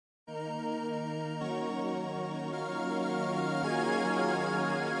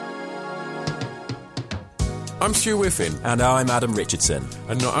I'm Stu Whiffin. And I'm Adam Richardson.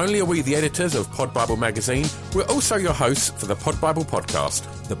 And not only are we the editors of Pod Bible magazine, we're also your hosts for the Pod Bible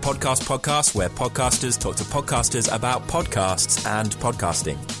podcast. The podcast where podcasters talk to podcasters about podcasts and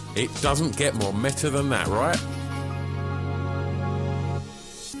podcasting. It doesn't get more meta than that, right?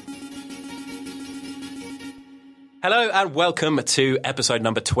 Hello and welcome to episode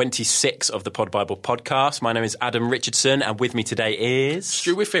number 26 of the Pod Bible podcast. My name is Adam Richardson and with me today is...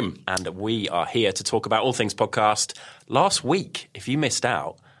 Stu Whiffin. And we are here to talk about all things podcast. Last week, if you missed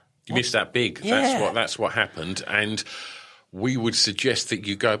out... You missed out big. Yeah. That's what happened. And we would suggest that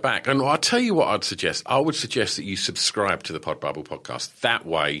you go back. And I'll tell you what I'd suggest. I would suggest that you subscribe to the Pod Bible podcast. That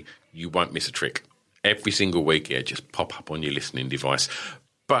way you won't miss a trick. Every single week, just pop up on your listening device.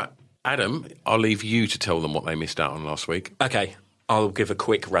 But... Adam, I'll leave you to tell them what they missed out on last week. Okay, I'll give a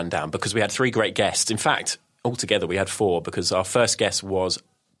quick rundown because we had 3 great guests. In fact, altogether we had 4 because our first guest was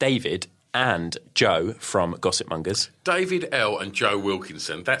David and Joe from Gossip Mongers. David L. and Joe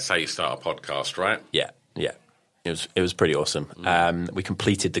Wilkinson. That's how you start a podcast, right? Yeah. It was pretty awesome. We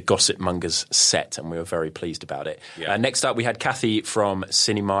completed the Gossip Mongers set and we were very pleased about it. Yeah. Next up, we had Kathy from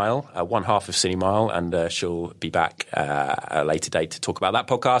Cinemile, one half of Cinemile, and she'll be back a later date to talk about that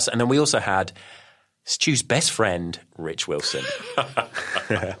podcast. And then we also had Stu's best friend, Rich Wilson.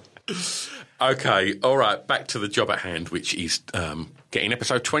 Okay, all right, back to the job at hand, which is getting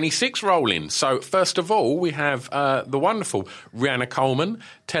episode 26 rolling. So first of all, we have the wonderful Rhianna Coleman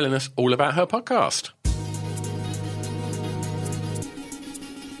telling us all about her podcast.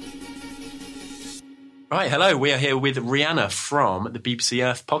 Right, hello. We are here with Rhianna from the BBC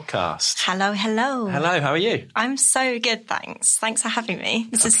Earth podcast. Hello. Hello, how are you? I'm so good, thanks. Thanks for having me.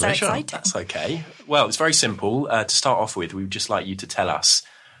 This is Pleasure. so exciting. That's okay. Well, it's very simple. To start off with, we would just like you to tell us,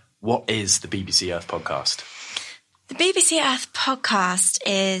 what is the BBC Earth podcast? The BBC Earth podcast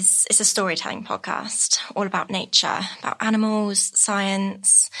is a storytelling podcast all about nature, about animals,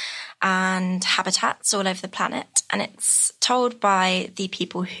 science, and habitats all over the planet. And it's told by the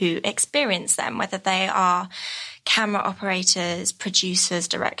people who experience them, whether they are camera operators, producers,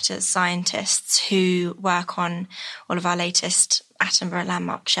 directors, scientists who work on all of our latest Attenborough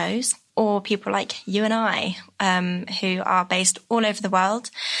landmark shows, or people like you and I, who are based all over the world.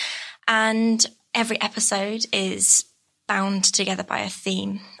 And every episode is bound together by a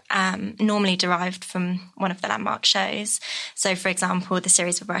theme, normally derived from one of the landmark shows. So, for example, the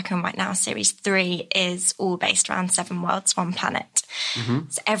series we're working on right now, Series 3, is all based around 7 Worlds, 1 Planet. Mm-hmm.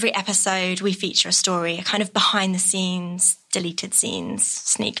 So every episode we feature a story, a kind of behind-the-scenes, deleted scenes,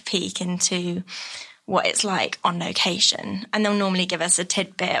 sneak peek into what it's like on location. And they'll normally give us a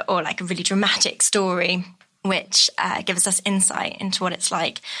tidbit or like a really dramatic story which gives us insight into what it's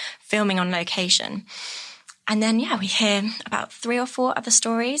like filming on location. And then, we hear about 3 or 4 other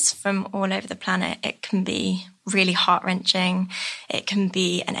stories from all over the planet. It can be really heart-wrenching. It can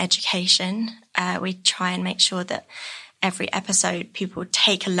be an education. We try and make sure that every episode people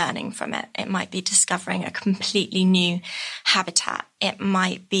take a learning from it. It might be discovering a completely new habitat. It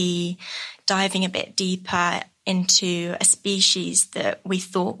might be diving a bit deeper into a species that we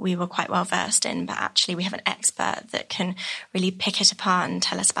thought we were quite well versed in, but actually we have an expert that can really pick it apart and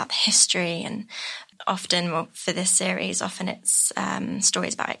tell us about the history. And often, for this series, it's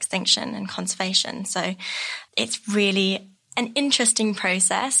stories about extinction and conservation. So it's really an interesting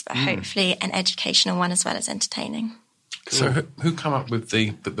process, but hopefully an educational one as well as entertaining. Cool. So who come up with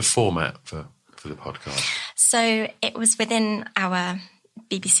the format for the podcast? So it was within our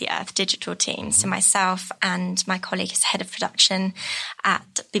BBC Earth digital team. So myself and my colleague as head of production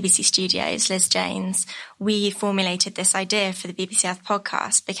at BBC Studios, Liz Janes, we formulated this idea for the BBC Earth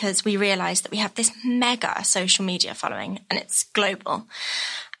podcast because we realised that we have this mega social media following and it's global.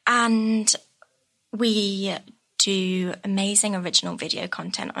 And we do amazing original video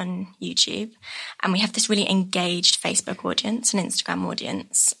content on YouTube. And we have this really engaged Facebook audience and Instagram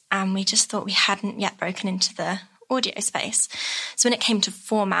audience. And we just thought we hadn't yet broken into the audio space. So when it came to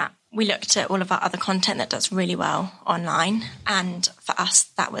format, we looked at all of our other content that does really well online. And for us,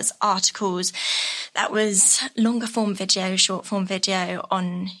 that was articles, that was longer form video, short form video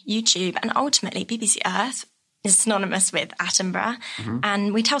on YouTube. And ultimately, BBC Earth is synonymous with Attenborough. Mm-hmm.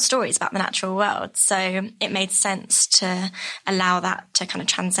 And we tell stories about the natural world. So it made sense to allow that to kind of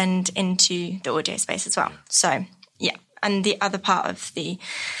transcend into the audio space as well. So, And the other part of the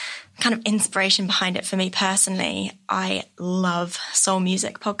kind of inspiration behind it for me personally, I love soul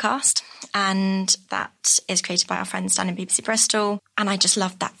music podcast, and that is created by our friends down in BBC Bristol. And I just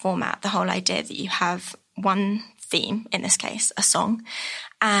love that format, the whole idea that you have one theme, in this case, a song,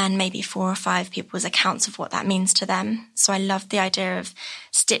 and maybe 4 or 5 people's accounts of what that means to them. So I love the idea of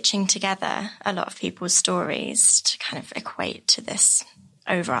stitching together a lot of people's stories to kind of equate to this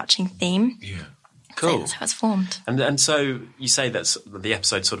overarching theme. Yeah. So Cool. that's how it's formed. And so you say that the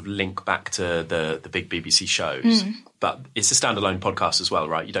episodes sort of link back to the big BBC shows, but it's a standalone podcast as well,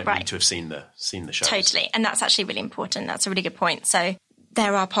 right? You don't need to have seen the shows. Totally. And that's actually really important. That's a really good point. So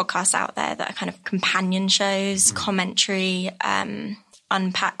there are podcasts out there that are kind of companion shows, commentary,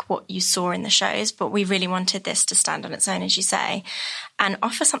 unpack what you saw in the shows, but we really wanted this to stand on its own, as you say, and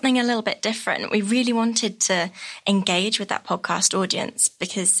offer something a little bit different. We really wanted to engage with that podcast audience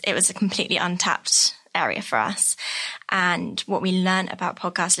because it was a completely untapped area for us. And what we learned about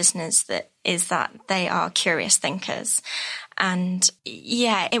podcast listeners is that they are curious thinkers. And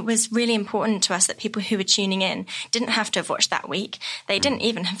yeah, it was really important to us that people who were tuning in didn't have to have watched that week. They didn't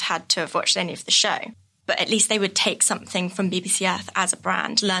even have had to have watched any of the show. But at least they would take something from BBC Earth as a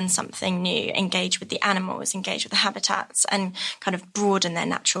brand, learn something new, engage with the animals, engage with the habitats, and kind of broaden their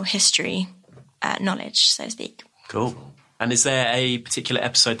natural history knowledge, so to speak. Cool. And is there a particular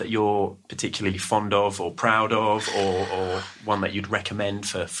episode that you're particularly fond of or proud of, or one that you'd recommend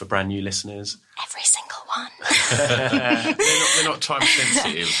for brand new listeners? Every single one. They're not time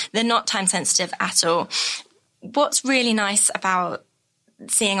sensitive. They're not time sensitive at all. What's really nice about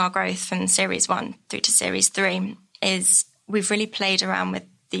seeing our growth from Series 1 through to Series 3 is we've really played around with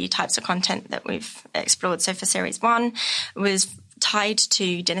the types of content that we've explored. So for Series 1 was tied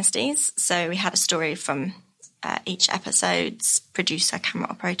to dynasties. So we had a story from each episode's producer, camera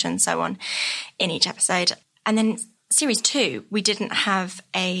operator, and so on in each episode. And then Series 2, we didn't have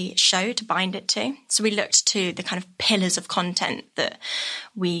a show to bind it to. So we looked to the kind of pillars of content that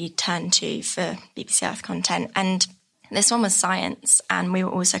we turned to for BBC Earth content. And this one was science, and we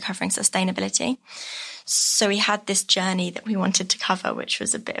were also covering sustainability. So we had this journey that we wanted to cover, which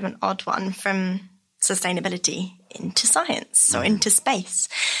was a bit of an odd one, from sustainability into science, or into space.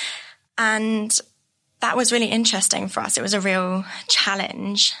 And that was really interesting for us. It was a real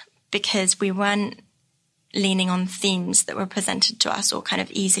challenge because we weren't leaning on themes that were presented to us or kind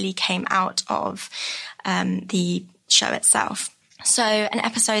of easily came out of the show itself. So an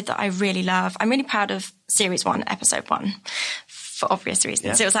episode that I really love, I'm really proud of Series 1, Episode 1, for obvious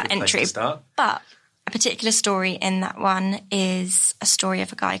reasons. Yeah, it was that entry. But a particular story in that one is a story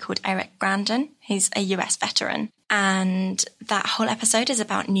of a guy called Eric Grandin. He's a US veteran. And that whole episode is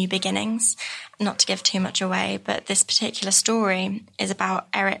about new beginnings. Not to give too much away, but this particular story is about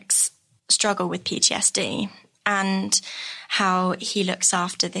Eric's struggle with PTSD and how he looks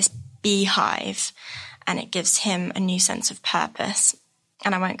after this beehive, and it gives him a new sense of purpose.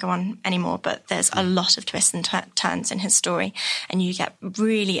 And I won't go on anymore, but there's a lot of twists and turns in his story, and you get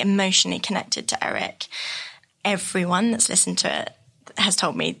really emotionally connected to Eric. Everyone that's listened to it has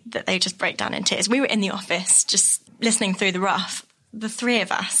told me that they just break down in tears. We were in the office just listening through the rough, the 3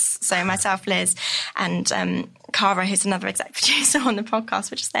 of us, so myself, Liz, and Cara, who's another exec producer on the podcast,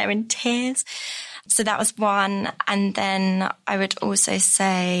 were just there in tears. So that was one. And then I would also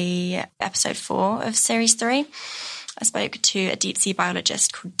say Episode 4 of Series 3. I spoke to a deep sea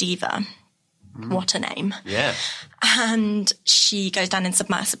biologist called Diva. What a name. Yeah. And she goes down in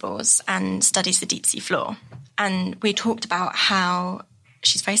submersibles and studies the deep sea floor. And we talked about how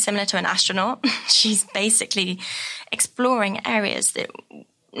she's very similar to an astronaut. She's basically exploring areas that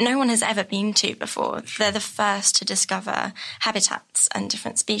no one has ever been to before. They're the first to discover habitats and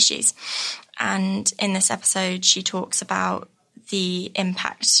different species. And in this episode, she talks about the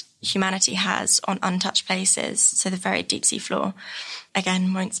impact humanity has on untouched places, so the very deep sea floor.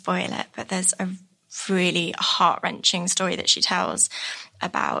 Again, won't spoil it, but there's a really heart-wrenching story that she tells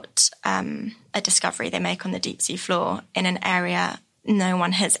about a discovery they make on the deep sea floor in an area no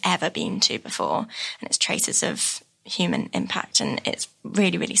one has ever been to before, and it's traces of human impact, and it's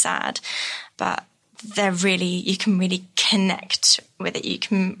really, really sad. But you can really connect with it. You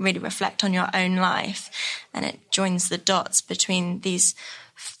can really reflect on your own life, and it joins the dots between these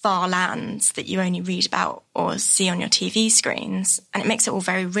far lands that you only read about or see on your TV screens. And it makes it all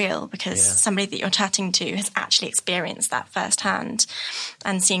very real because somebody that you're chatting to has actually experienced that firsthand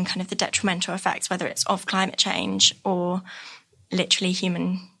and seen kind of the detrimental effects, whether it's of climate change or literally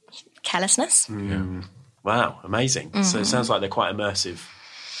human carelessness. Wow, amazing. So it sounds like they're quite immersive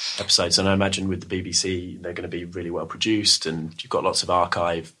episodes, and I imagine with the BBC they're going to be really well produced, and you've got lots of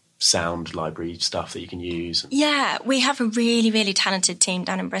archive sound library stuff that you can use. Yeah, we have a really, really talented team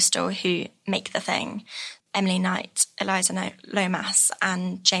down in Bristol who make the thing. Emily Knight, Eliza Lomas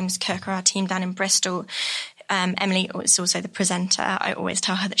and James Cook are our team down in Bristol. Emily is also the presenter. I always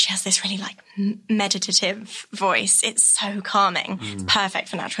tell her that she has this really like meditative voice. It's so calming, perfect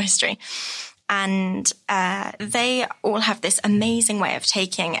for natural history. And they all have this amazing way of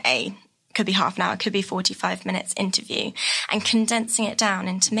taking could be half an hour, could be 45 minutes interview and condensing it down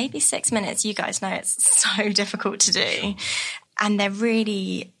into maybe 6 minutes. You guys know it's so difficult to do. And they're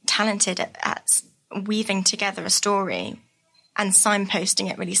really talented at weaving together a story and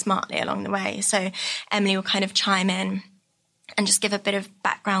signposting it really smartly along the way. So Emily will kind of chime in and just give a bit of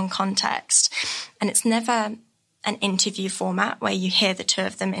background context. And it's never an interview format where you hear the two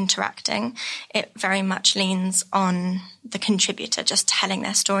of them interacting. It very much leans on the contributor just telling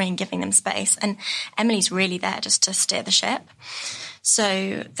their story and giving them space. And Emily's really there just to steer the ship.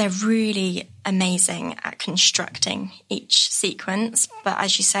 So they're really amazing at constructing each sequence. But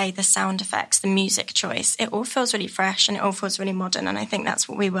as you say, the sound effects, the music choice, it all feels really fresh and it all feels really modern. And I think that's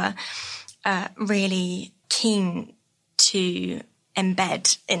what we were really keen to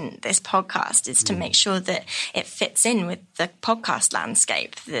embed in this podcast, is to make sure that it fits in with the podcast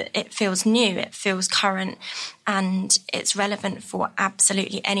landscape, that it feels new, it feels current, and it's relevant for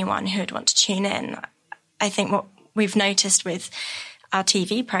absolutely anyone who would want to tune in. I think what we've noticed with our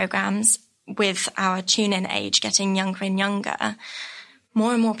TV programs, with our tune-in age getting younger and younger,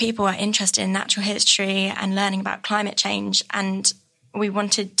 more and more people are interested in natural history and learning about climate change, and we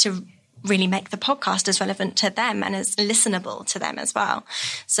wanted to really make the podcast as relevant to them and as listenable to them as well.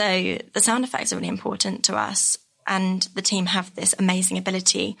 So the sound effects are really important to us, and the team have this amazing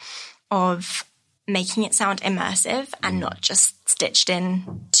ability of making it sound immersive and not just stitched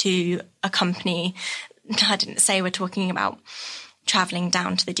in to accompany. I didn't say we're talking about traveling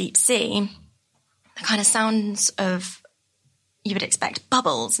down to the deep sea. The kind of sounds of you would expect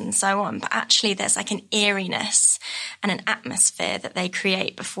bubbles and so on, but actually there's like an eeriness and an atmosphere that they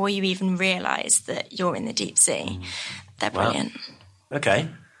create before you even realise that you're in the deep sea. They're brilliant. Wow. Okay.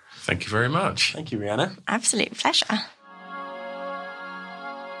 Thank you very much. Thank you, Rhianna. Absolute pleasure.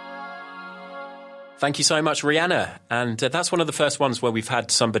 Thank you so much, Rhianna. And that's one of the first ones where we've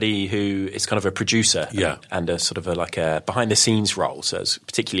had somebody who is kind of a producer and a sort of a behind-the-scenes role. So it's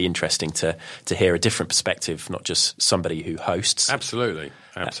particularly interesting to hear a different perspective, not just somebody who hosts. Absolutely.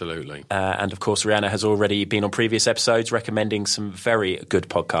 And, of course, Rhianna has already been on previous episodes recommending some very good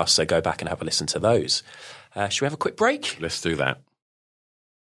podcasts, so go back and have a listen to those. Should we have a quick break? Let's do that.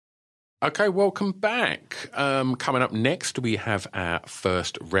 Okay, welcome back. Coming up next, we have our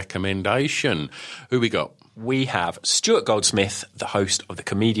first recommendation. Who we got? We have Stuart Goldsmith, the host of the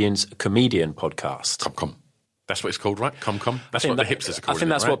Comedian's Comedian podcast. Com. That's what it's called, right? Com. That's what the hipsters are calling it, I think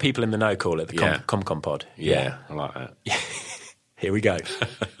that's right? what people in the know call it, the Com pod. Yeah, I like that. Here we go.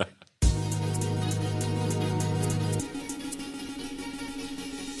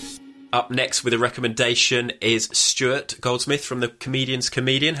 Up next with a recommendation is Stuart Goldsmith from the Comedian's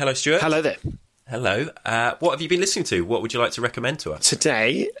Comedian. Hello, Stuart. Hello there. Hello. What have you been listening to? What would you like to recommend to us?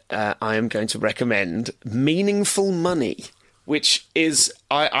 Today, I am going to recommend Meaningful Money, which is,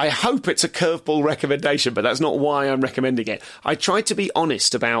 I hope it's a curveball recommendation, but that's not why I'm recommending it. I tried to be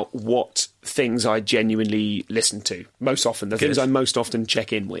honest about what things I genuinely listen to most often, the things I most often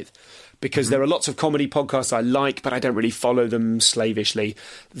check in with. Because there are lots of comedy podcasts I like, but I don't really follow them slavishly.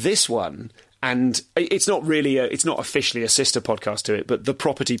 This one, and it's not really, it's not officially a sister podcast to it, but the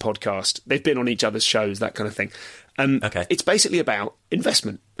Property Podcast. They've been on each other's shows, that kind of thing. Okay. It's basically about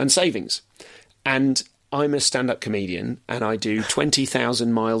investment and savings. And I'm a stand-up comedian, and I do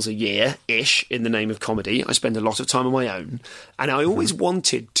 20,000 miles a year-ish in the name of comedy. I spend a lot of time on my own, and I always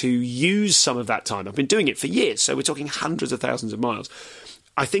wanted to use some of that time. I've been doing it for years, so we're talking hundreds of thousands of miles.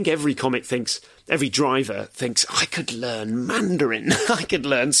 I think every comic thinks, every driver thinks, I could learn Mandarin. I could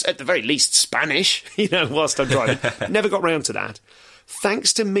learn, at the very least, Spanish, whilst I'm driving. Never got round to that.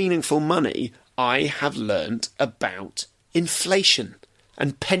 Thanks to Meaningful Money, I have learnt about inflation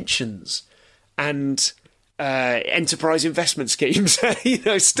and pensions and enterprise investment schemes,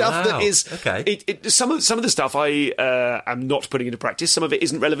 stuff that is... Okay. Some of the stuff I am not putting into practice. Some of it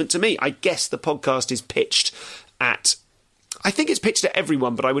isn't relevant to me. I guess the podcast is pitched at... I think it's pitched at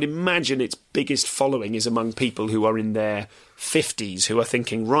everyone, but I would imagine its biggest following is among people who are in their 50s, who are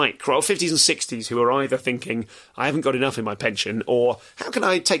thinking, 50s and 60s, who are either thinking, I haven't got enough in my pension, or how can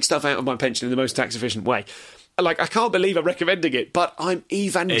I take stuff out of my pension in the most tax-efficient way? I can't believe I'm recommending it, but I'm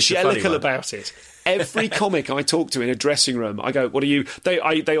evangelical about it. Every comic I talk to in a dressing room, I go, what are you... They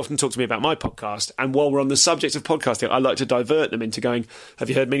often talk to me about my podcast, and while we're on the subject of podcasting, I like to divert them into going, have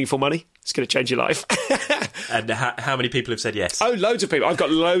you heard Meaningful Money? It's going to change your life. And how many people have said yes? Oh, loads of people. I've got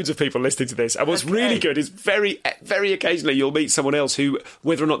loads of people listening to this. And what's really good is very, very occasionally you'll meet someone else who,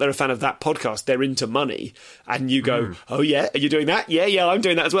 whether or not they're a fan of that podcast, they're into money. And you go, oh, yeah, are you doing that? Yeah, I'm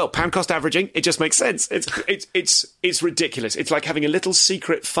doing that as well. Pound cost averaging. It just makes sense. It's ridiculous. It's like having a little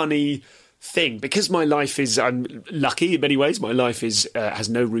secret, funny thing. Because my life is, I'm lucky in many ways, my life is has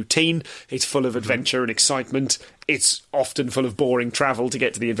no routine. It's full of adventure and excitement. It's often full of boring travel to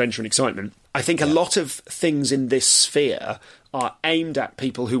get to the adventure and excitement. I think a lot of things in this sphere are aimed at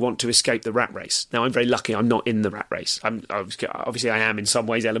people who want to escape the rat race. Now, I'm very lucky I'm not in the rat race. Obviously, I am in some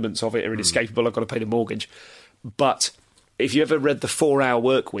ways. Elements of it are inescapable. I've got to pay the mortgage. But if you ever read The 4-Hour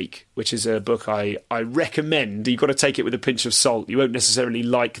Work Week, which is a book I recommend, you've got to take it with a pinch of salt. You won't necessarily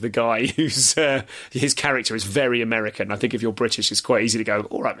like the guy whose his character is very American. I think if you're British, it's quite easy to go,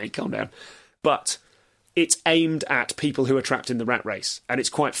 all right, mate, calm down. But it's aimed at people who are trapped in the rat race, and it's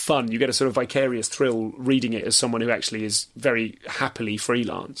quite fun. You get a sort of vicarious thrill reading it as someone who actually is very happily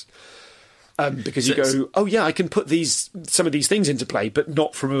freelance. Because you go, oh yeah, I can put some of these things into play, but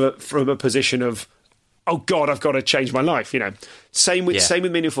not from a position of, oh God, I've got to change my life. You know, same with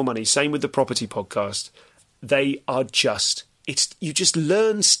Meaningful Money, same with the Property Podcast. They are you just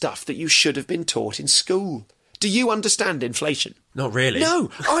learn stuff that you should have been taught in school. Do you understand inflation? Not really.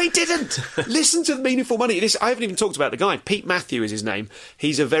 No, I didn't. Listen to Meaningful Money. I haven't even talked about the guy. Pete Matthew is his name.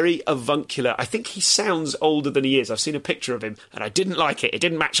 He's a very avuncular... I think he sounds older than he is. I've seen a picture of him, and I didn't like it. It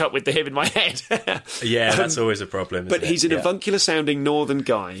didn't match up with him in my head. Yeah, that's always a problem, But he's an avuncular-sounding northern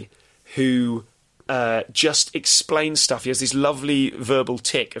guy who just explains stuff. He has this lovely verbal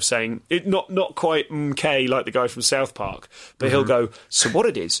tick of saying... Not quite MK like the guy from South Park, but he'll go, so what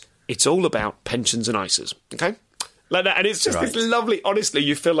it is... It's all about pensions and ISAs, okay? Like that. And it's just this lovely, honestly,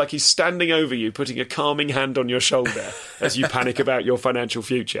 you feel like he's standing over you, putting a calming hand on your shoulder as you panic about your financial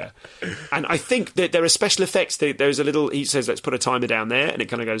future. And I think that there are special effects. There's a little, he says, let's put a timer down there, and it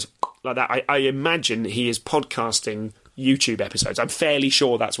kind of goes like that. I imagine he is podcasting YouTube episodes. I'm fairly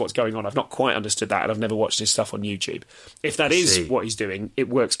sure that's what's going on. I've not quite understood that, and I've never watched his stuff on YouTube. If that is what he's doing, it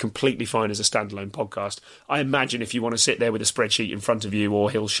works completely fine as a standalone podcast. I imagine if you want to sit there with a spreadsheet in front of you,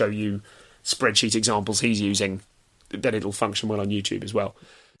 or he'll show you spreadsheet examples he's using, then it'll function well on YouTube as well.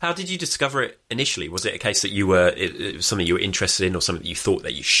 How did you discover it initially? Was it a case that it was something you were interested in, or something that you thought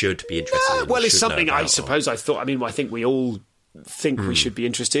that you should be interested in? Well, it's something I suppose I thought. I mean, I think we all think we should be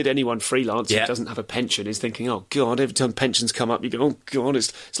interested. Anyone freelance who doesn't have a pension is thinking, oh God, every time pensions come up, you go, oh God,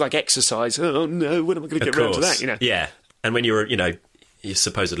 it's like exercise. Oh no, when am I going to get around to that? You know? Yeah. And when you're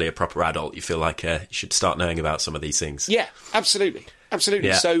supposedly a proper adult, you feel like you should start knowing about some of these things. Yeah, absolutely.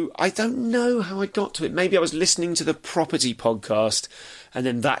 Yeah. So I don't know how I got to it. Maybe I was listening to the Property Podcast, and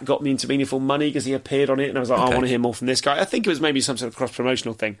then that got me into Meaningful Money because he appeared on it, and I was like, I want to hear more from this guy. I think it was maybe some sort of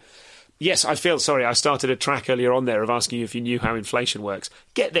cross-promotional thing. Yes, I started a track earlier on there of asking you if you knew how inflation works.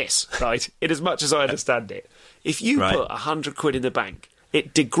 Get this, right? In as much as I understand it, if you put 100 quid in the bank,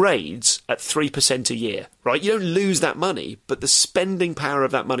 it degrades at 3% a year, right? You don't lose that money, but the spending power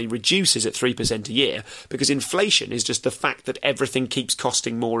of that money reduces at 3% a year, because inflation is just the fact that everything keeps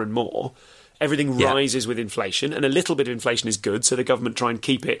costing more and more. Everything rises with inflation, and a little bit of inflation is good, so the government try and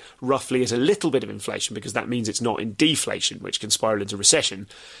keep it roughly at a little bit of inflation, because that means it's not in deflation, which can spiral into recession.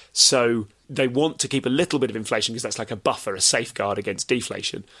 So they want to keep a little bit of inflation because that's like a buffer, a safeguard against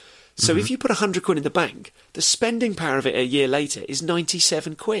deflation. So if you put 100 quid in the bank, the spending power of it a year later is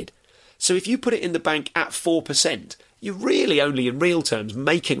 97 quid. So if you put it in the bank at 4%, you're really only in real terms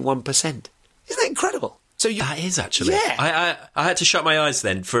making 1%. Isn't that incredible? That is actually. Yeah. I had to shut my eyes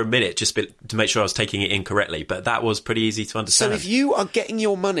then for a minute just to make sure I was taking it in correctly, but that was pretty easy to understand. So if you are getting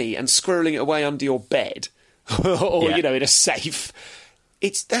your money and squirreling it away under your bed, or in a safe,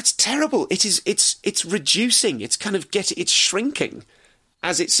 that's terrible. It's reducing. It's kind of it's shrinking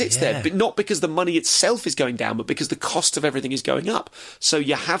as it sits there, but not because the money itself is going down, but because the cost of everything is going up. So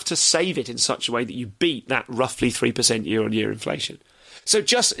you have to save it in such a way that you beat that roughly 3% year-on-year inflation. So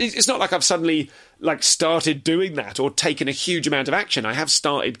it's not like I've suddenly started doing that or taken a huge amount of action. I have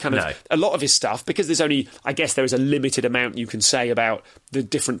started a lot of his stuff, because there is a limited amount you can say about the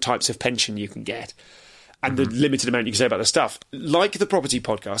different types of pension you can get, and the limited amount you can say about the stuff. Like the Property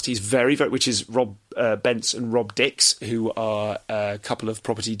Podcast, he's very, very, which is Rob Bentz and Rob Dix, who are a couple of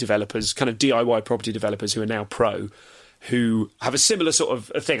property developers, kind of DIY property developers who are now pro, who have a similar sort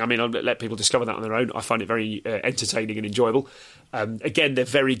of thing. I mean, I'll let people discover that on their own. I find it very entertaining and enjoyable. Again, they're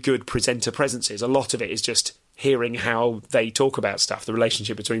very good presenter presences. A lot of it is just hearing how they talk about stuff. The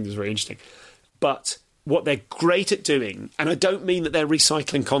relationship between them is very interesting. But what they're great at doing, and I don't mean that they're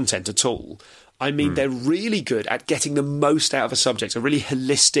recycling content at all, I mean they're really good at getting the most out of a subject, a really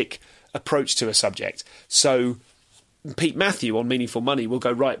holistic approach to a subject. So Pete Matthew on Meaningful Money will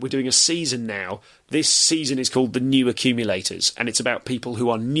go, right, we're doing a season now. This season is called The New Accumulators, and it's about people who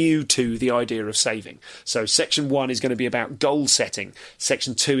are new to the idea of saving. So section 1 is going to be about goal setting.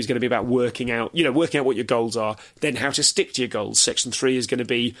 Section 2 is going to be about working out what your goals are, then how to stick to your goals. Section 3 is going to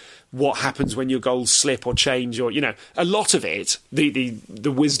be what happens when your goals slip or change, or, a lot of it, the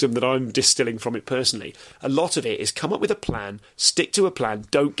wisdom that I'm distilling from it personally, a lot of it is come up with a plan, stick to a plan,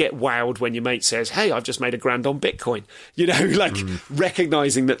 don't get wowed when your mate says, hey, I've just made $1,000 on Bitcoin.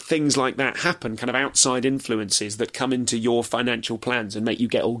 Recognising that things like that happen, kind of outside influences that come into your financial plans and make you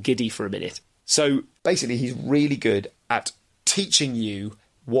get all giddy for a minute. So basically, he's really good at teaching you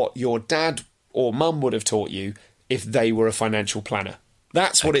what your dad or mum would have taught you if they were a financial planner.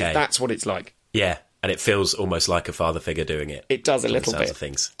 That's what it's like. Yeah, and it feels almost like a father figure doing it. It does a little bit. Of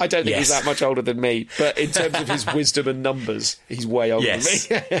things. I don't think he's that much older than me, but in terms of his wisdom and numbers, he's way older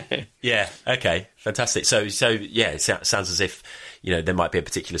than me. Yeah. Okay. Fantastic. So yeah, it sounds as if there might be a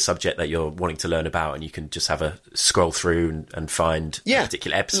particular subject that you're wanting to learn about, and you can just have a scroll through and find a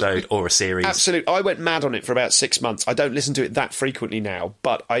particular episode or a series. Absolutely. I went mad on it for about 6 months. I don't listen to it that frequently now,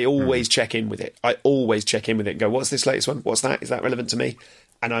 but I always check in with it. I always check in with it and go, what's this latest one? What's that? Is that relevant to me?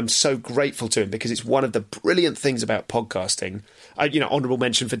 And I'm so grateful to him because it's one of the brilliant things about podcasting. Honourable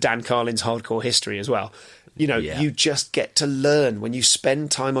mention for Dan Carlin's Hardcore History as well. You just get to learn when you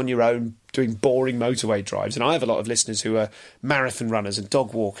spend time on your own doing boring motorway drives. And I have a lot of listeners who are marathon runners and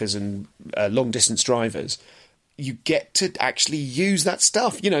dog walkers and long-distance drivers. You get to actually use that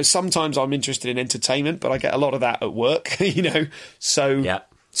stuff. Sometimes I'm interested in entertainment, but I get a lot of that at work,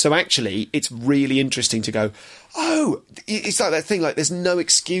 So actually, it's really interesting to go, oh, it's like that thing, like there's no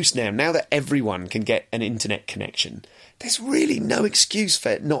excuse now that everyone can get an internet connection. There's really no excuse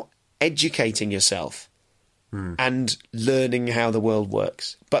for not educating yourself and learning how the world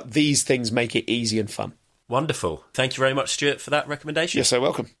works. But these things make it easy and fun. Wonderful. Thank you very much, Stuart, for that recommendation. You're so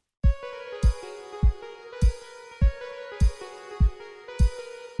welcome.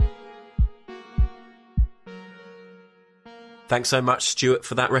 Thanks so much, Stuart,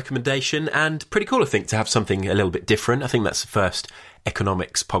 for that recommendation. And pretty cool, I think, to have something a little bit different. I think that's the first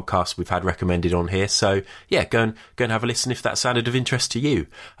economics podcast we've had recommended on here. So, yeah, go and have a listen if that sounded of interest to you.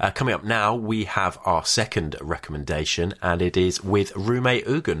 Coming up now, we have our second recommendation, and it is with Rumey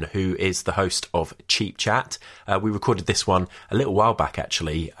Ugün, who is the host of Cheap Chat. We recorded this one a little while back,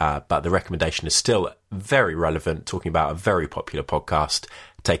 actually, but the recommendation is still very relevant, talking about a very popular podcast.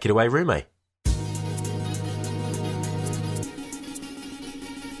 Take it away, Rumey.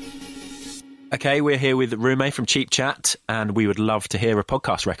 Okay, we're here with Rumey from Cheap Chat, and we would love to hear a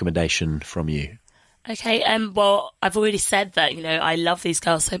podcast recommendation from you. Okay, well, I've already said that, I love these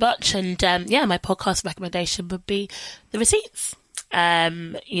girls so much, and my podcast recommendation would be The Receipts.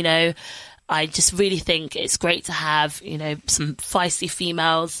 I just really think it's great to have, some feisty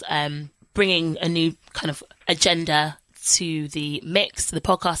females bringing a new kind of agenda to the mix, to the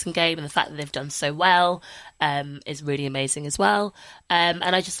podcasting game, and the fact that they've done so well is really amazing as well. And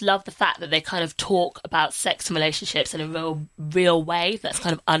I just love the fact that they kind of talk about sex and relationships in a real way that's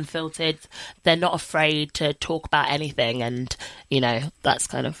kind of unfiltered. They're not afraid to talk about anything, and that's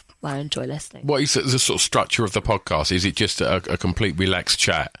kind of why I enjoy listening. What is the sort of structure of the podcast? Is it just a complete relaxed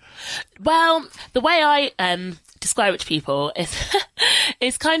chat? Well, the way I describe it to people is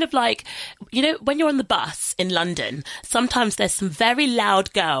it's kind of like, when you're on the bus in London, sometimes there's some very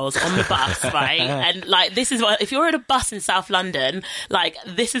loud girls on the bus, right? And this is what, if you're in a bus in South London,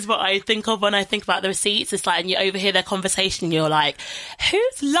 this is what I think of when I think about The Receipts. It's and you overhear their conversation and you're like,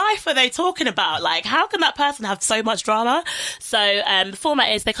 whose life are they talking about? How can that person have so much drama? So the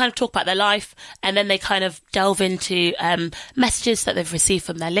format is they kind of talk about their life, and then they kind of delve into messages that they've received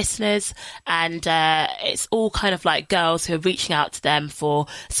from their listeners, and it's all kind of like girls who are reaching out to them for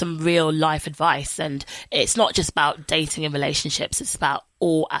some real life advice. And it's not just about dating and relationships, it's about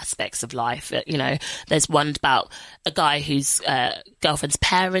all aspects of life. There's one about a guy whose girlfriend's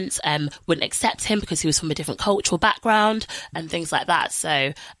parents wouldn't accept him because he was from a different cultural background and things like that.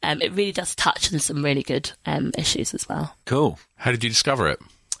 So it really does touch on some really good issues as well. Cool. How did you discover it?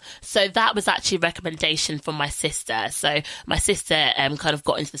 So that was actually a recommendation from my sister. So my sister kind of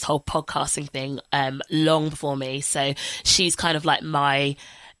got into this whole podcasting thing long before me. So she's kind of like my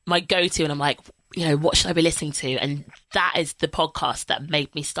go-to, and I'm like, what should I be listening to? And that is the podcast that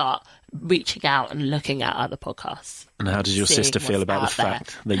made me start reaching out and looking at other podcasts. And how does your Seeing sister feel what's about the out there.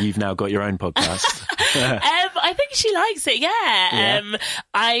 fact that you've now got your own podcast? I think she likes it, yeah.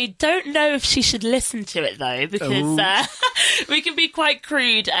 I don't know if she should listen to it, though, because we can be quite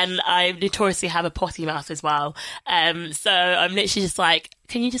crude, and I notoriously have a potty mouth as well. So I'm literally just like,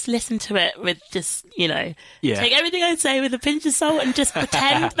 can you just listen to it with just, take everything I say with a pinch of salt and just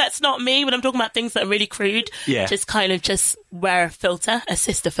pretend that's not me when I'm talking about things that are really crude. Yeah. Just kind of just wear a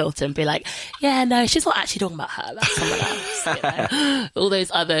sister filter, and be like, yeah, no, she's not actually talking about her. That's someone else. All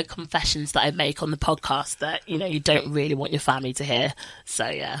those other confessions that I make on the podcast that, you don't really want your family to hear. So,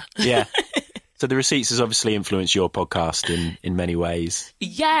 yeah. Yeah. So the Receipts has obviously influenced your podcast in many ways.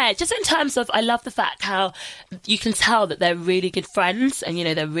 Yeah, just in terms of, I love the fact how you can tell that they're really good friends and,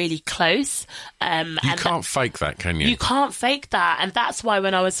 they're really close. You can't fake that, can you? You can't fake that. And that's why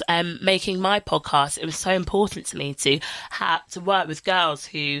when I was making my podcast, it was so important to me to have to work with girls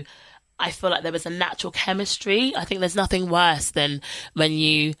who I feel like there was a natural chemistry. I think there's nothing worse than when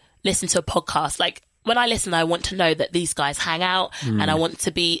you listen to a podcast. Like, when I listen, I want to know that these guys hang out, and I want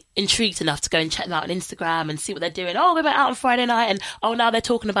to be intrigued enough to go and check them out on Instagram and see what they're doing. Oh, we went out on Friday night, and now they're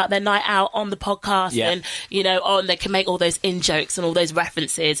talking about their night out on the podcast, and and they can make all those in jokes and all those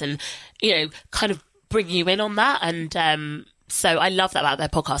references, and kind of bring you in on that. And so I love that about their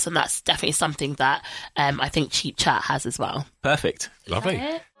podcast, and that's definitely something that I think Cheap Chat has as well. Perfect. Lovely.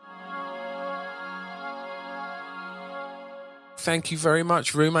 Thank you very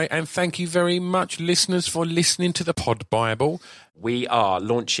much, roommate, and thank you very much, listeners, for listening to the Pod Bible. We are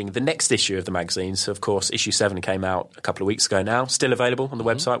launching the next issue of the magazine. So, of course, issue 7 came out a couple of weeks ago now. Still available on the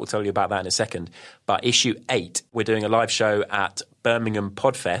website. We'll tell you about that in a second. But issue 8, we're doing a live show at Birmingham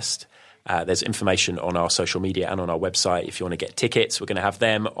Podfest. There's information on our social media and on our website if you want to get tickets. We're going to have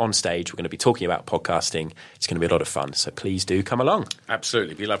them on stage. We're going to be talking about podcasting. It's going to be a lot of fun. So please do come along.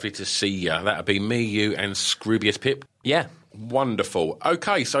 Absolutely. It'd be lovely to see you. That'll be me, you, and Scroobius Pip. Yeah. Wonderful.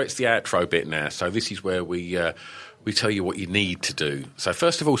 Okay, so it's the outro bit now. So this is where we tell you what you need to do. So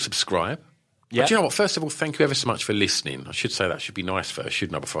first of all, subscribe. Yeah. Do you know what? First of all, thank you ever so much for listening. I should say that should be nice first,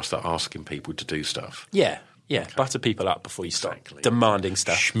 shouldn't I, before I start asking people to do stuff. Yeah. Yeah, butter people up before you start demanding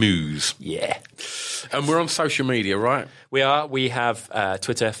stuff. Schmooze. Yeah. And we're on social media, right? We are. We have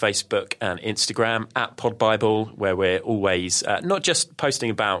Twitter, Facebook and Instagram at PodBible, where we're always not just posting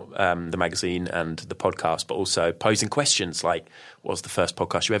about the magazine and the podcast, but also posing questions like, what was the first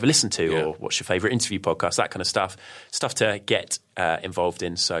podcast you ever listened to? Yeah. Or what's your favourite interview podcast? That kind of stuff. Stuff to get involved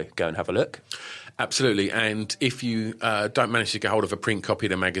in, so go and have a look. Absolutely. And if you don't manage to get hold of a print copy of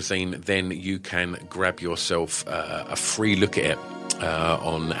the magazine, then you can grab yourself a free look at it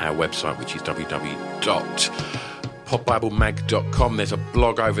on our website, which is www.podbiblemag.com. There's a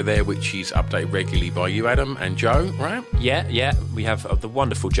blog over there which is updated regularly by you, Adam, and Joe, right? Yeah. We have the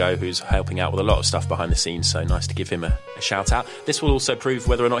wonderful Joe who's helping out with a lot of stuff behind the scenes, so nice to give him a shout out. This will also prove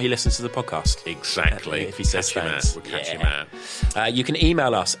whether or not he listens to the podcast. Exactly. If he says thanks. We'll catch him out. You can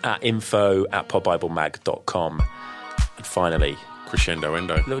email us at info@podbiblemag.com. And finally, Crescendo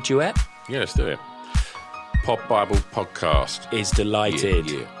endo. little duet Yeah, let's do it. Pod Bible Podcast is delighted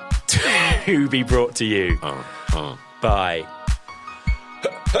Yeah. to be brought to you by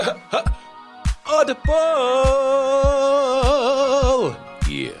Audible.